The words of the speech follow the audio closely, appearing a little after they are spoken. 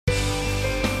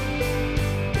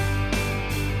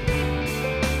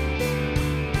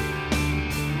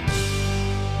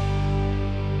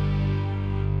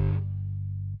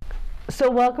So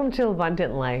welcome to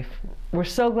Abundant Life. We're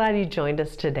so glad you joined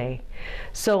us today.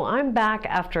 So I'm back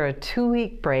after a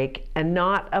 2-week break, and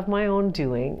not of my own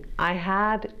doing. I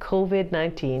had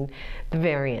COVID-19, the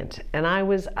variant, and I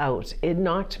was out. It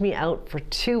knocked me out for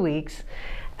 2 weeks,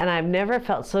 and I've never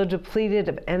felt so depleted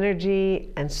of energy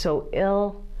and so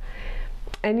ill.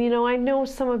 And I know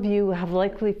some of you have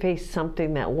likely faced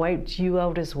something that wiped you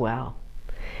out as well.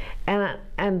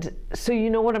 And so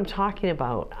you know what I'm talking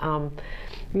about.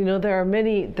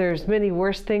 There's many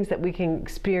worse things that we can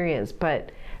experience,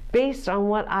 but based on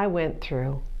what I went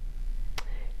through,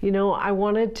 I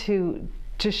wanted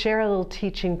to share a little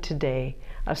teaching today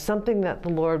of something that the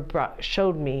Lord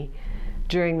showed me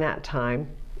during that time,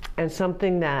 and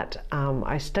something that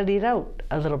I studied out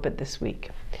a little bit this week.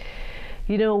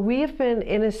 We have been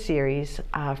in a series,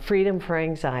 Freedom from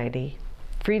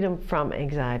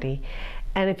Anxiety.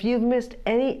 And if you've missed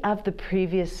any of the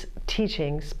previous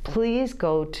teachings, please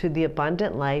go to the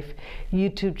Abundant Life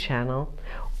YouTube channel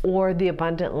or the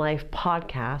Abundant Life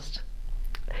podcast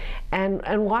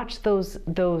and watch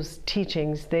those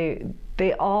teachings.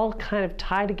 They all kind of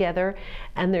tie together,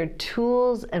 and they're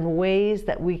tools and ways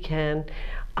that we can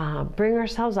bring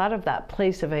ourselves out of that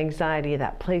place of anxiety,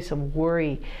 that place of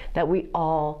worry that we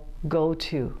all go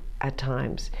to at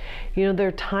times. There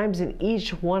are times in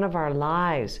each one of our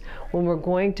lives when we're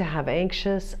going to have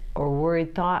anxious or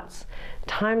worried thoughts,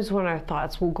 times when our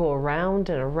thoughts will go around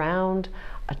and around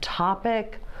a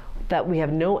topic that we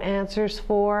have no answers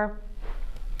for,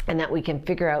 and that we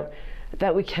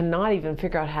cannot even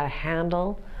figure out how to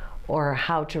handle or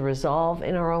how to resolve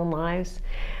in our own lives.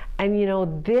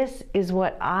 And this is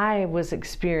what I was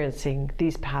experiencing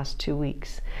these past 2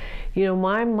 weeks.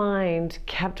 My mind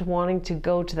kept wanting to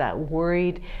go to that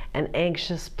worried and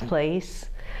anxious place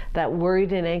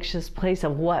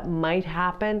of what might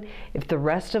happen if the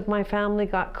rest of my family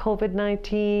got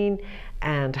COVID-19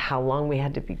 and how long we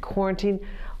had to be quarantined.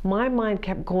 My mind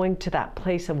kept going to that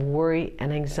place of worry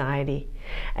and anxiety.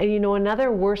 And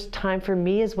another worst time for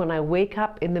me is when I wake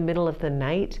up in the middle of the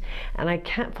night and I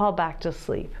can't fall back to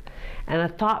sleep. And a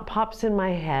thought pops in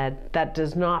my head that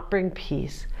does not bring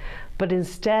peace, but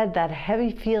instead that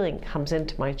heavy feeling comes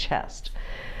into my chest.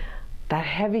 That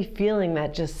heavy feeling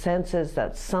that just senses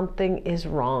that something is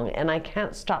wrong, and I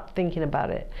can't stop thinking about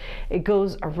it. It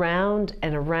goes around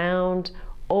and around,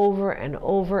 over and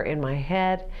over in my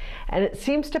head, and it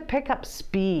seems to pick up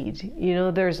speed.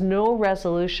 There's no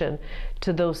resolution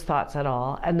to those thoughts at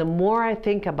all, and the more I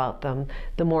think about them,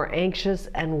 the more anxious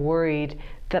and worried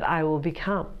that I will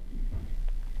become.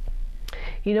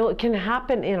 It can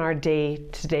happen in our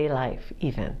day-to-day life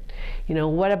even.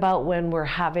 What about when we're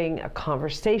having a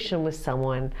conversation with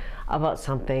someone about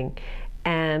something,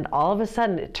 and all of a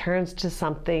sudden it turns to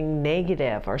something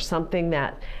negative or something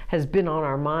that has been on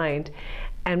our mind,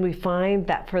 and we find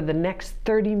that for the next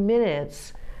 30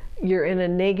 minutes you're in a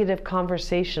negative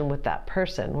conversation with that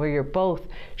person where you're both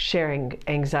sharing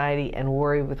anxiety and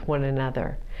worry with one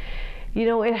another.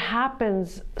 It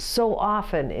happens so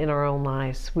often in our own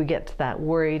lives. We get to that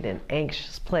worried and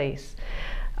anxious place.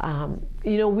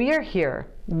 We are here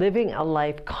living a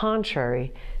life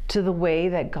contrary to the way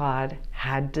that God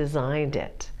had designed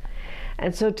it.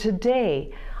 And so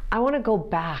today, I want to go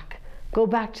back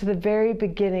to the very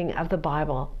beginning of the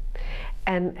Bible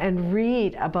and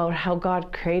read about how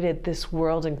God created this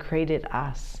world and created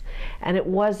us. And it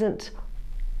wasn't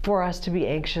for us to be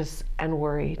anxious and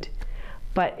worried,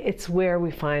 but it's where we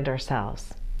find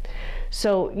ourselves.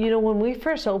 So, when we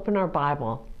first open our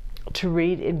Bible to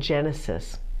read in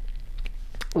Genesis,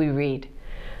 we read,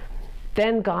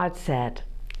 "Then God said,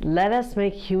 'Let us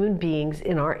make human beings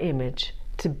in our image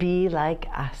to be like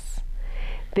us.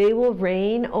 They will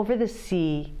reign over the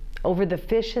sea, over the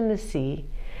fish in the sea,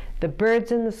 the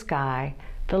birds in the sky,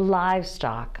 the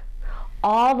livestock,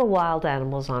 all the wild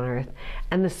animals on earth,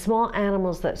 and the small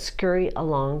animals that scurry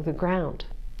along the ground.'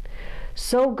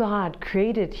 So God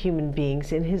created human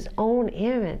beings in his own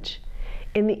image.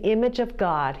 In the image of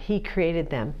God, he created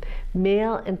them.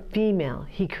 Male and female,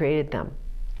 he created them.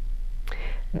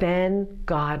 Then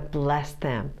God blessed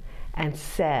them and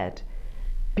said,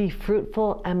 'Be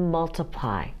fruitful and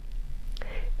multiply.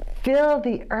 Fill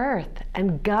the earth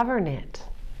and govern it.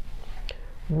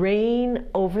 Reign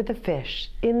over the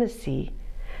fish in the sea,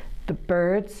 the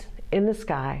birds in the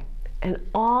sky, and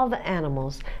all the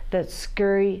animals that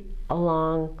scurry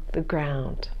along the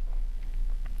ground.'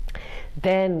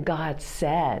 Then God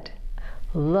said,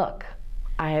 'Look,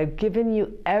 I have given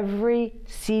you every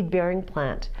seed-bearing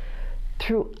plant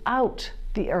throughout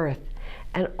the earth,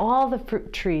 and all the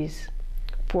fruit trees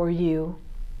for your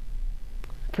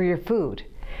food.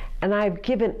 And I have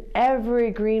given every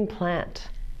green plant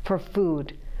for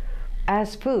food,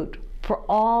 as food for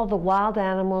all the wild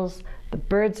animals, the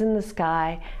birds in the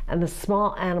sky, and the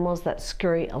small animals that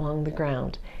scurry along the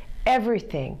ground.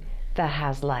 Everything that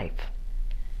has life.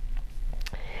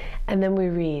 And then we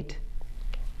read,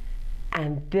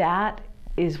 and that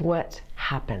is what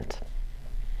happened.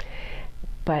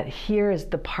 But here is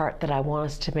the part that I want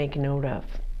us to make note of.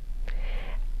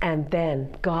 And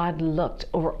then God looked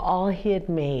over all he had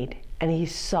made, and he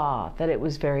saw that it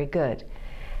was very good.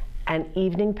 And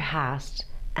evening passed,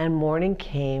 and morning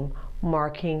came,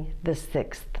 marking the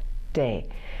 6th day.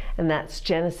 And that's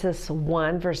Genesis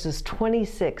 1, verses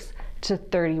 26 to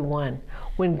 31.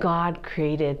 When God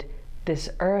created this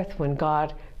earth, when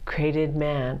God created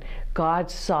man,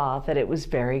 God saw that it was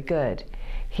very good.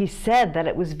 He said that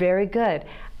it was very good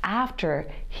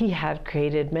after he had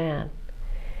created man.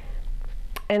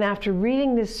 And after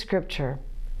reading this scripture,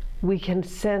 we can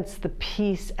sense the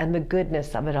peace and the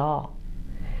goodness of it all.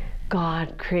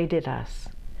 God created us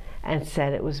and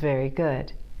said it was very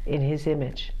good in his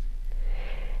image.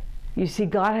 You see,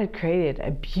 God had created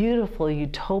a beautiful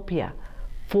utopia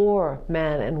for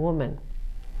man and woman.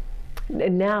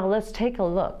 And now let's take a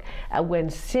look at when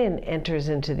sin enters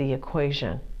into the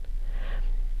equation.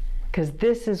 Because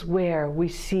this is where we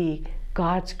see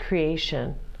God's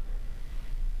creation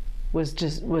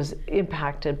was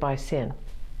impacted by sin.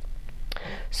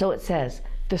 So it says,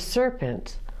 the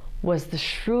serpent was the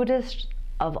shrewdest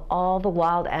of all the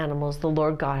wild animals the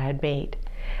Lord God had made.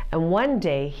 And one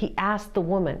day he asked the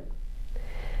woman,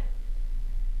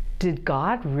 did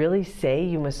God really say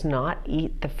you must not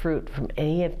eat the fruit from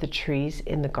any of the trees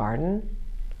in the garden?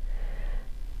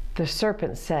 The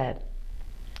serpent said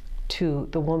to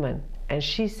the woman, and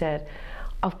she said,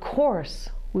 of course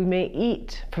we may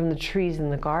eat from the trees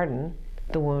in the garden.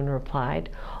 The woman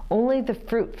replied, only the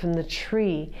fruit from the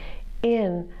tree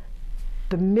in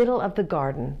the middle of the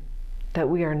garden that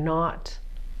we are not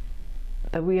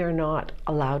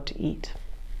allowed to eat.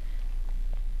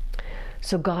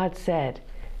 So God said,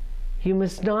 you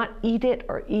must not eat it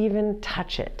or even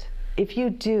touch it. If you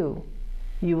do,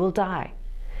 you will die.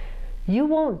 You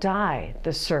won't die,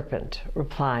 the serpent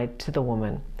replied to the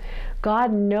woman.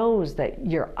 God knows that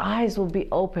your eyes will be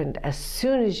opened as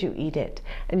soon as you eat it,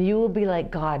 and you will be like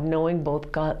God, knowing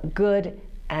both good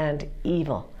and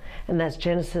evil. And that's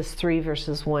Genesis 3,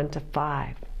 verses 1 to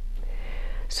 5.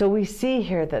 So we see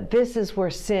here that this is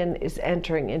where sin is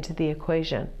entering into the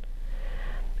equation.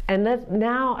 And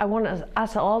now I want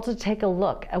us all to take a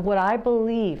look at what I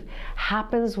believe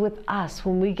happens with us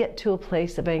when we get to a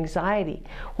place of anxiety,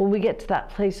 when we get to that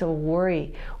place of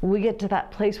worry, when we get to that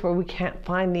place where we can't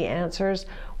find the answers,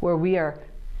 where we are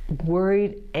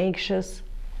worried, anxious,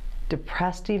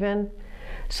 depressed even.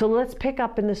 So let's pick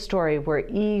up in the story where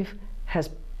Eve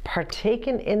has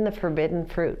partaken in the forbidden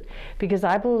fruit, because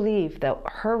I believe that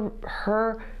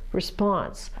her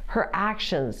response, her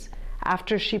actions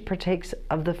after she partakes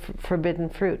of the forbidden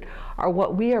fruit are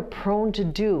what we are prone to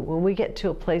do when we get to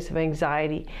a place of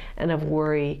anxiety and of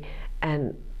worry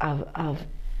and of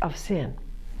sin.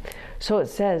 So it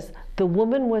says, the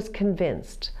woman was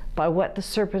convinced by what the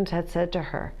serpent had said to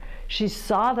her. She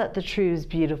saw that the tree was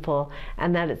beautiful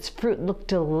and that its fruit looked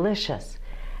delicious,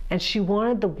 and she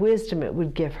wanted the wisdom it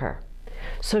would give her.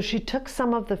 So she took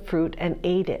some of the fruit and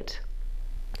ate it.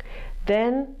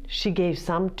 Then she gave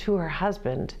some to her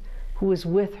husband who was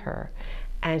with her,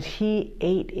 and he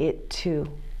ate it too.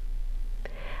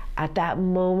 At that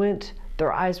moment,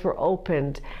 their eyes were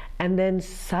opened, and then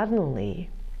suddenly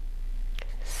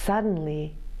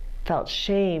felt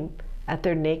shame at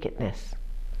their nakedness.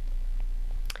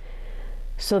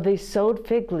 So they sewed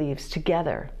fig leaves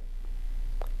together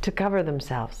to cover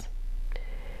themselves.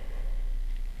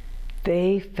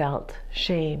 They felt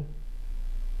shame.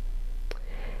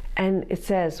 And it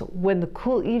says, when the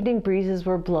cool evening breezes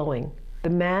were blowing, the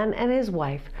man and his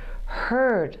wife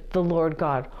heard the Lord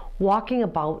God walking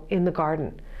about in the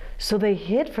garden. So they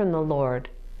hid from the Lord.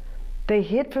 They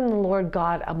hid from the Lord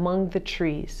God among the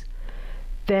trees.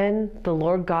 Then the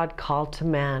Lord God called to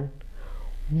man,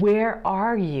 where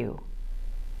are you?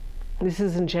 This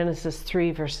is in Genesis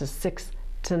 3, verses 6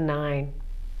 to 9.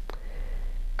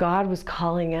 God was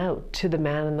calling out to the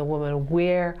man and the woman,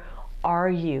 where are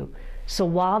you? So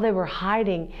while they were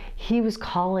hiding, he was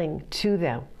calling to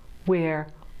them, where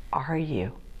are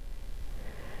you?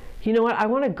 You know what? I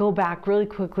want to go back really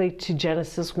quickly to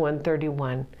Genesis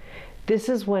 1:31. This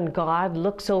is when God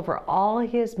looks over all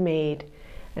he has made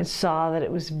and saw that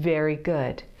it was very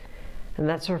good. And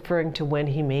that's referring to when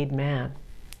he made man.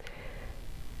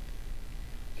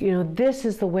 You know, this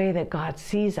is the way that God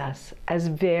sees us, as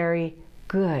very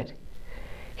good.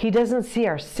 He doesn't see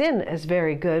our sin as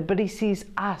very good, but he sees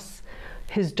us,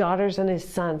 his daughters and his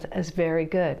sons, as very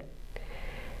good.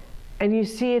 And you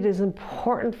see, it is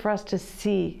important for us to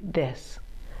see this,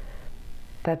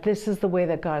 that this is the way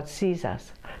that God sees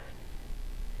us.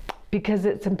 Because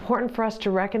it's important for us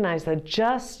to recognize that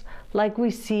just like we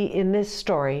see in this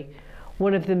story,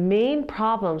 one of the main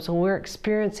problems when we're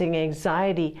experiencing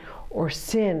anxiety or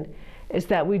sin is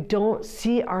that we don't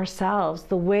see ourselves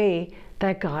the way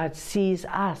that God sees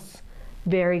us.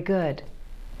 Very good.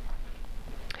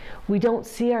 We don't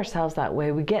see ourselves that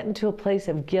way. We get into a place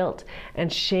of guilt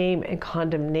and shame and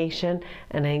condemnation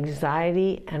and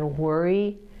anxiety and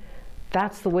worry.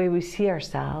 That's the way we see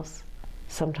ourselves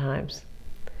sometimes.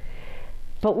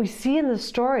 But we see in the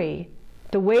story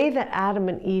the way that Adam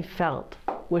and Eve felt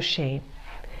was shame.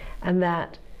 And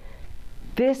that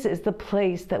this is the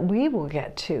place that we will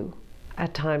get to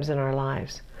at times in our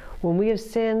lives. When we have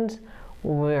sinned,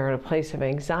 when we're in a place of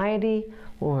anxiety,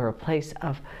 when we're in a place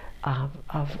of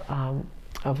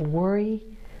worry,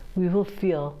 we will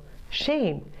feel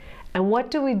shame. And what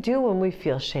do we do when we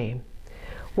feel shame?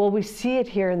 Well, we see it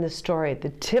here in the story. The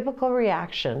typical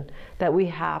reaction that we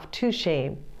have to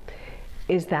shame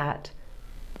is that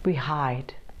we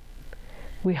hide.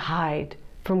 We hide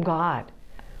from God.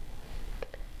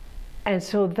 And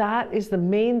so that is the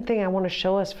main thing I want to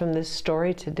show us from this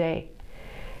story today,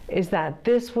 is that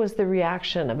this was the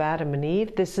reaction of Adam and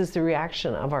Eve. This is the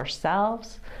reaction of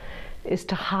ourselves, is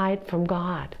to hide from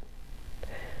God.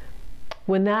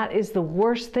 When that is the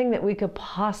worst thing that we could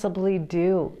possibly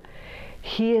do.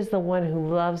 He is the one who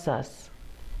loves us.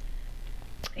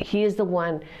 He is the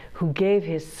one who gave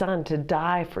his son to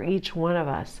die for each one of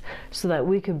us so that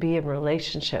we could be in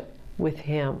relationship with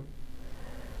him.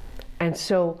 And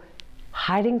so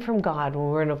hiding from God when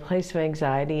we're in a place of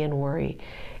anxiety and worry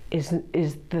is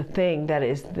the thing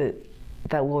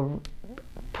that will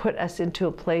put us into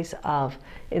a place of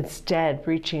instead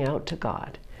reaching out to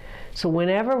God. So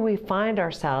whenever we find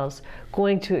ourselves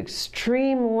going to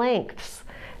extreme lengths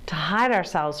to hide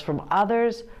ourselves from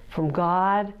others, from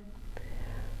God,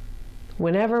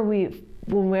 whenever we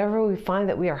find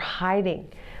that we are hiding,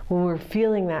 when we're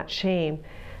feeling that shame,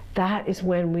 that is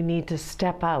when we need to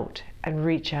step out and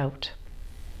reach out.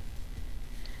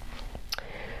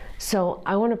 So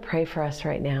I want to pray for us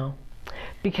right now,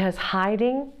 because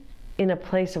hiding in a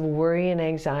place of worry and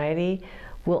anxiety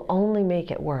will only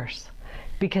make it worse,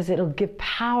 because it'll give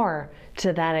power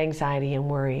to that anxiety and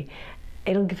worry.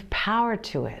 It'll give power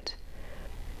to it.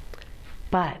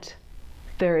 But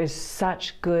there is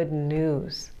such good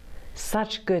news,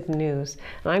 such good news.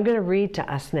 And I'm going to read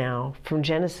to us now from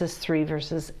Genesis 3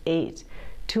 verses 8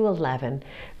 to 11,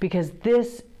 because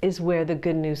this is where the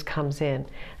good news comes in.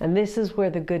 And this is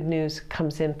where the good news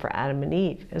comes in for Adam and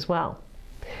Eve as well.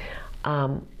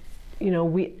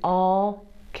 We all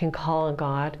can call on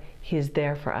God. He is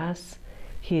there for us.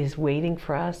 He is waiting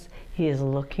for us. He is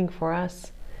looking for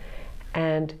us.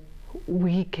 And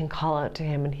we can call out to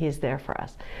him, and he is there for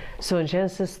us. So in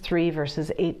Genesis 3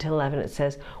 verses 8 to 11, it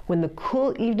says, "When the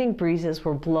cool evening breezes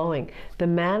were blowing, the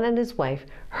man and his wife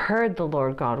heard the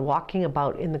Lord God walking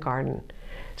about in the garden.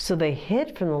 So they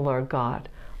hid from the Lord God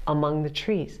among the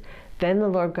trees. Then the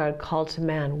Lord God called to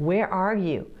man, 'Where are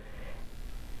you?'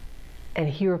 And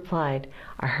he replied,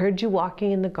 'I heard you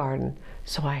walking in the garden,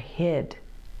 so I hid.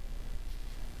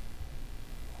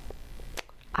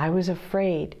 I was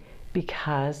afraid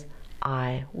because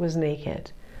I was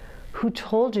naked.' 'Who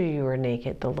told you you were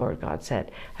naked?' the Lord God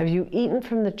said. 'Have you eaten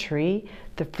from the tree,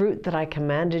 the fruit that I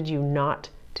commanded you not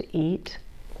to eat?'"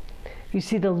 You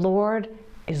see, the Lord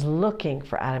is looking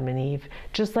for Adam and Eve,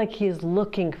 just like he is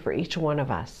looking for each one of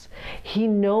us. He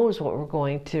knows what we're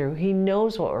going through. He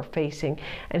knows what we're facing,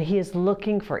 and he is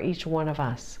looking for each one of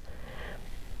us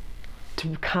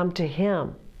to come to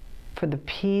him for the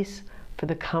peace, for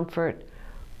the comfort,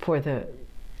 for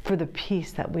the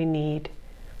peace that we need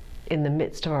in the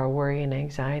midst of our worry and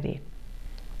anxiety.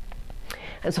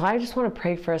 And so I just want to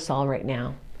pray for us all right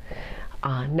now.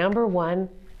 Number one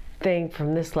thing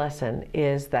from this lesson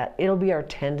is that it'll be our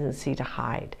tendency to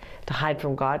hide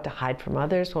from God, to hide from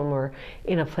others when we're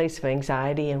in a place of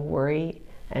anxiety and worry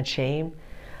and shame.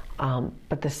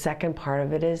 But the second part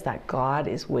of it is that God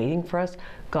is waiting for us.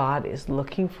 God is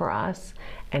looking for us.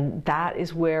 And that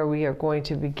is where we are going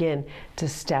to begin to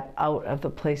step out of the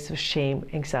place of shame,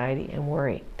 anxiety, and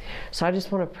worry. So I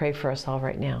just want to pray for us all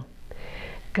right now.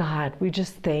 God, we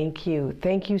just thank you.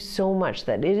 Thank you so much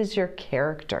that it is your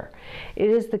character. It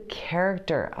is the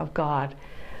character of God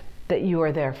that you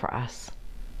are there for us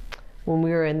when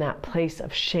we are in that place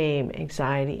of shame,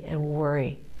 anxiety, and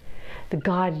worry. The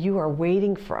God, you are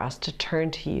waiting for us to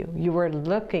turn to you. You are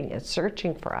looking and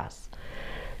searching for us.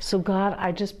 So God,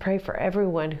 I just pray for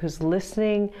everyone who's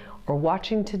listening or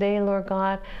watching today, Lord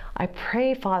God. I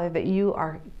pray, Father, that you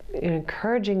are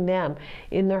encouraging them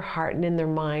in their heart and in their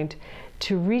mind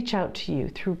to reach out to you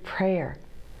through prayer,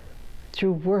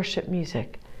 through worship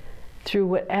music, through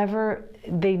whatever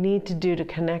they need to do to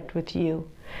connect with you,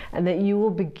 and that you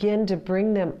will begin to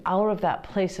bring them out of that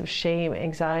place of shame,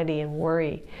 anxiety, and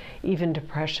worry, even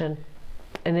depression,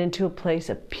 and into a place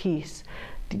of peace,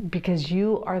 because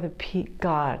you are the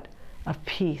God of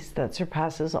peace that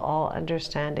surpasses all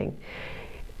understanding.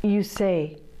 You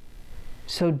say,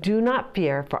 so do not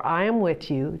fear, for I am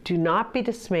with you. Do not be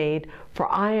dismayed,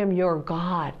 for I am your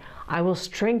God. I will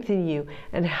strengthen you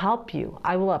and help you.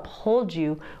 I will uphold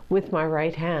you with my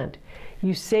right hand.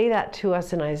 You say that to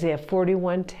us in Isaiah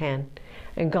 41:10.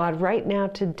 And God, right now,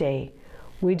 today,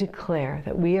 we declare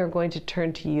that we are going to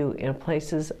turn to you in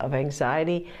places of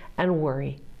anxiety and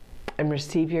worry and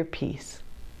receive your peace.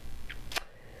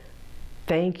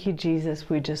 Thank you, Jesus.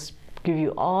 We just give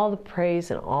you all the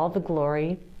praise and all the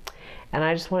glory. And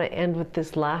I just want to end with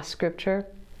this last scripture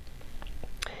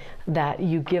that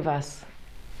you give us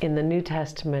in the New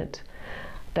Testament,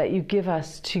 that you give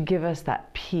us to give us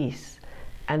that peace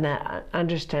and that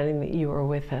understanding that you are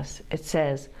with us. It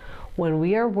says, when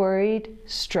we are worried,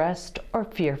 stressed, or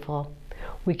fearful,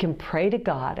 we can pray to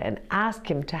God and ask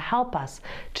Him to help us,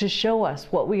 to show us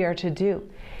what we are to do.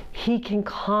 He can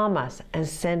calm us and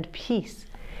send peace.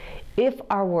 If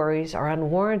our worries are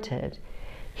unwarranted,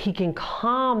 He can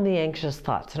calm the anxious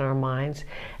thoughts in our minds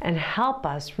and help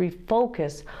us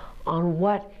refocus on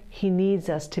what He needs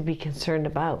us to be concerned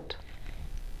about.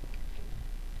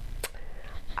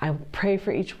 I pray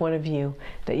for each one of you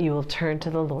that you will turn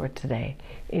to the Lord today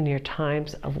in your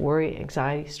times of worry,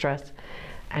 anxiety, stress,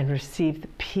 and receive the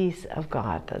peace of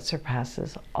God that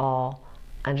surpasses all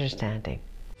understanding.